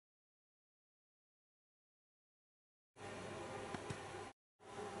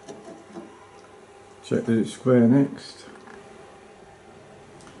Check that it's square next.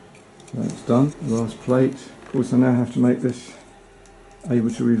 That's done, the last plate. Of course I now have to make this able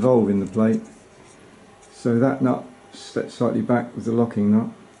to revolve in the plate. So that nut steps slightly back with the locking nut,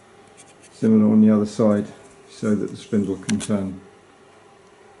 similar on the other side, so that the spindle can turn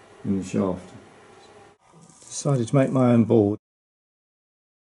in the shaft. Decided to make my own board.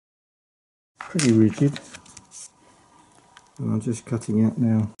 Pretty rigid. And I'm just cutting out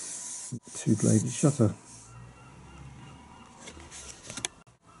now a two-bladed shutter.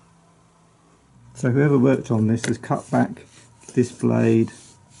 So whoever worked on this has cut back this blade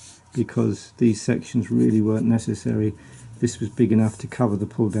because these sections really weren't necessary. This was big enough to cover the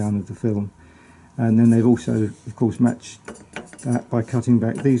pull down of the film. And then they've also of course matched that by cutting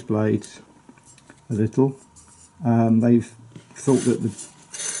back these blades a little. They've thought that the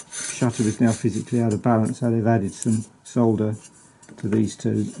shutter is now physically out of balance, so they've added some solder to these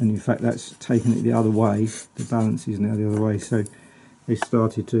two, and in fact that's taken it the other way. The balance is now the other way, so they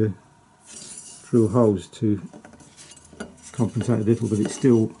started to drill holes to compensate a little, but it's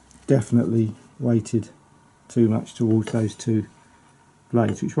still definitely weighted too much towards those two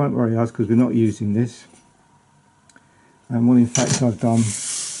blades, which won't worry us because we're not using this. And what in fact I've done,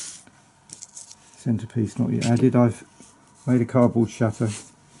 centerpiece not yet added, I've made a cardboard shutter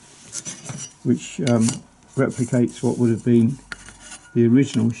which replicates what would have been the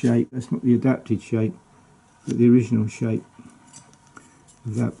original shape. That's not the adapted shape, but the original shape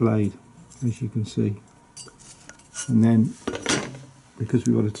of that blade, as you can see. And then, because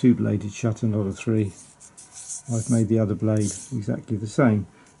we've got a two-bladed shutter, not a three, I've made the other blade exactly the same.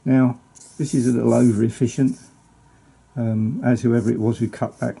 Now, this is a little over-efficient, as whoever it was who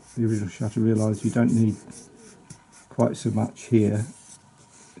cut back the original shutter realised you don't need quite so much here.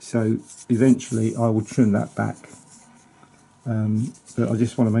 So eventually I will trim that back, but I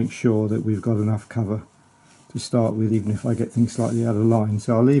just want to make sure that we've got enough cover to start with, even if I get things slightly out of line.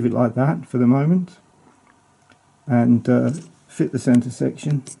 So I'll leave it like that for the moment and fit the centre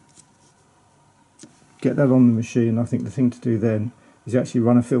section, get that on the machine. I think the thing to do then is actually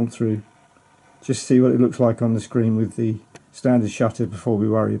run a film through, just see what it looks like on the screen with the standard shutter before we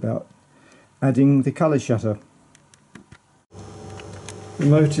worry about adding the colour shutter. The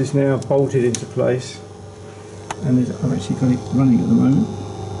motor is now bolted into place, and I've actually got it running at the moment.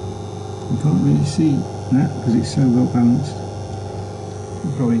 You can't really see that because it's so well balanced. You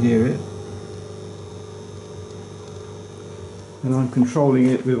can probably hear it. And I'm controlling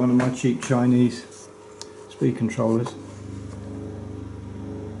it with one of my cheap Chinese speed controllers.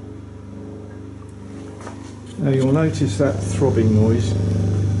 Now you'll notice that throbbing noise,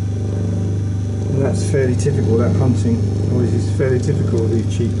 and that's fairly typical. That hunting noise is fairly typical of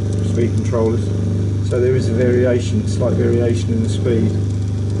these cheap speed controllers. So there is a variation, slight variation in the speed,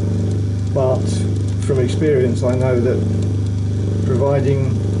 but from experience I know that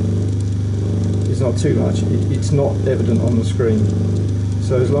providing it's not too much, it's not evident on the screen.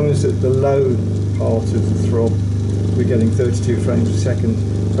 So as long as at the low part of the throb we're getting 32 frames per second,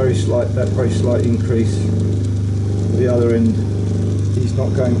 very slight increase at the other end is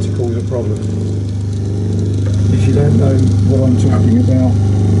not going to cause a problem. If you don't know what I'm talking about,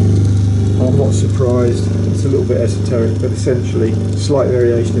 I'm not surprised. It's a little bit esoteric, but essentially slight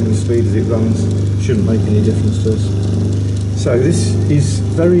variation in the speed as it runs shouldn't make any difference to us. So this is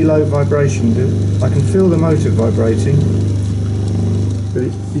very low vibration. I can feel the motor vibrating, but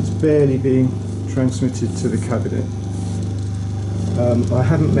it's barely being transmitted to the cabinet. I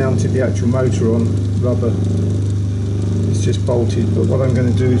haven't mounted the actual motor on rubber, it's just bolted, but what I'm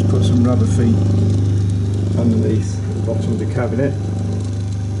going to do is put some rubber feet underneath at the bottom of the cabinet.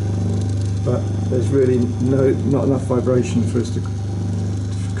 But there's really not enough vibration for us to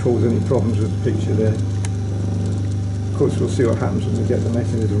cause any problems with the picture there. Of course we'll see what happens when we get the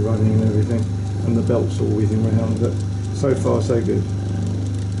mechanism running and everything, and the belts all whizzing around, but so far so good.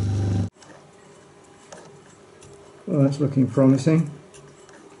 Well, that's looking promising.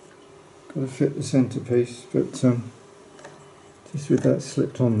 Got to fit the centrepiece, but just with that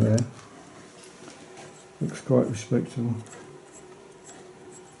slipped on there, looks quite respectable.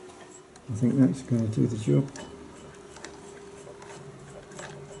 I think that's going to do the job.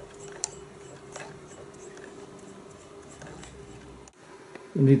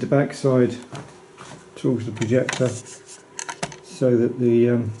 We need the back side towards the projector so that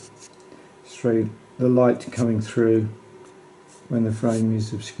the light coming through when the frame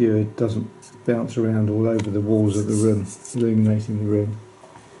is obscured doesn't bounce around all over the walls of the room, illuminating the room.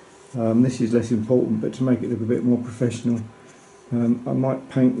 This is less important, but to make it look a bit more professional, I might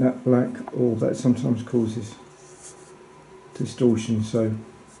paint that black, or that sometimes causes distortion, so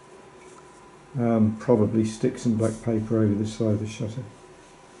Probably stick some black paper over the side of the shutter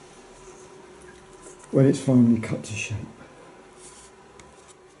when it's finally cut to shape.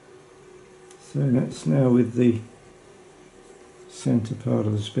 So that's now with the centre part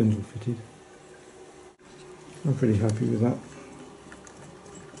of the spindle fitted. I'm pretty happy with that.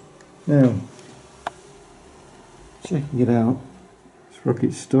 Now, checking it out,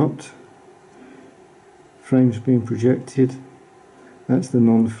 sprocket stopped, frame's being projected, that's the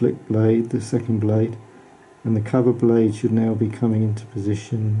non-flick blade, the second blade, and the cover blade should now be coming into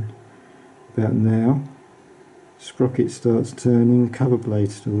position about now. Sprocket starts turning, the cover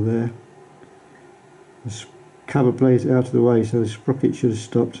blade's still there. The cover blade's out of the way, so the sprocket should have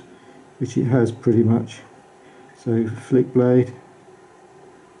stopped, which it has pretty much. So flick blade,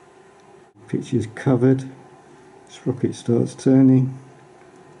 picture's covered, sprocket starts turning,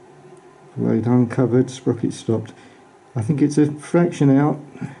 blade uncovered, sprocket stopped. I think it's a fraction out,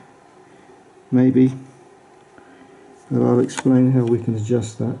 maybe, but I'll explain how we can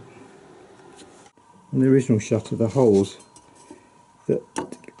adjust that. On the original shutter, the holes that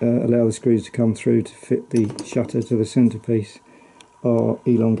allow the screws to come through to fit the shutter to the centrepiece are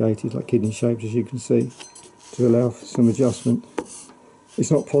elongated, like kidney shaped, as you can see, to allow for some adjustment.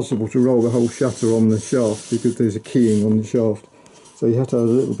 It's not possible to roll the whole shutter on the shaft because there's a keying on the shaft, so you have to have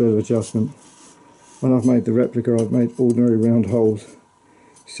a little bit of adjustment. When I've made the replica, I've made ordinary round holes,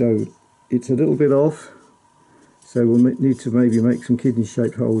 so it's a little bit off, so we'll need to maybe make some kidney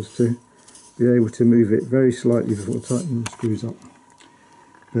shaped holes to be able to move it very slightly before tightening the screws up.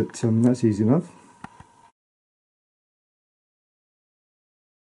 But that's easy enough.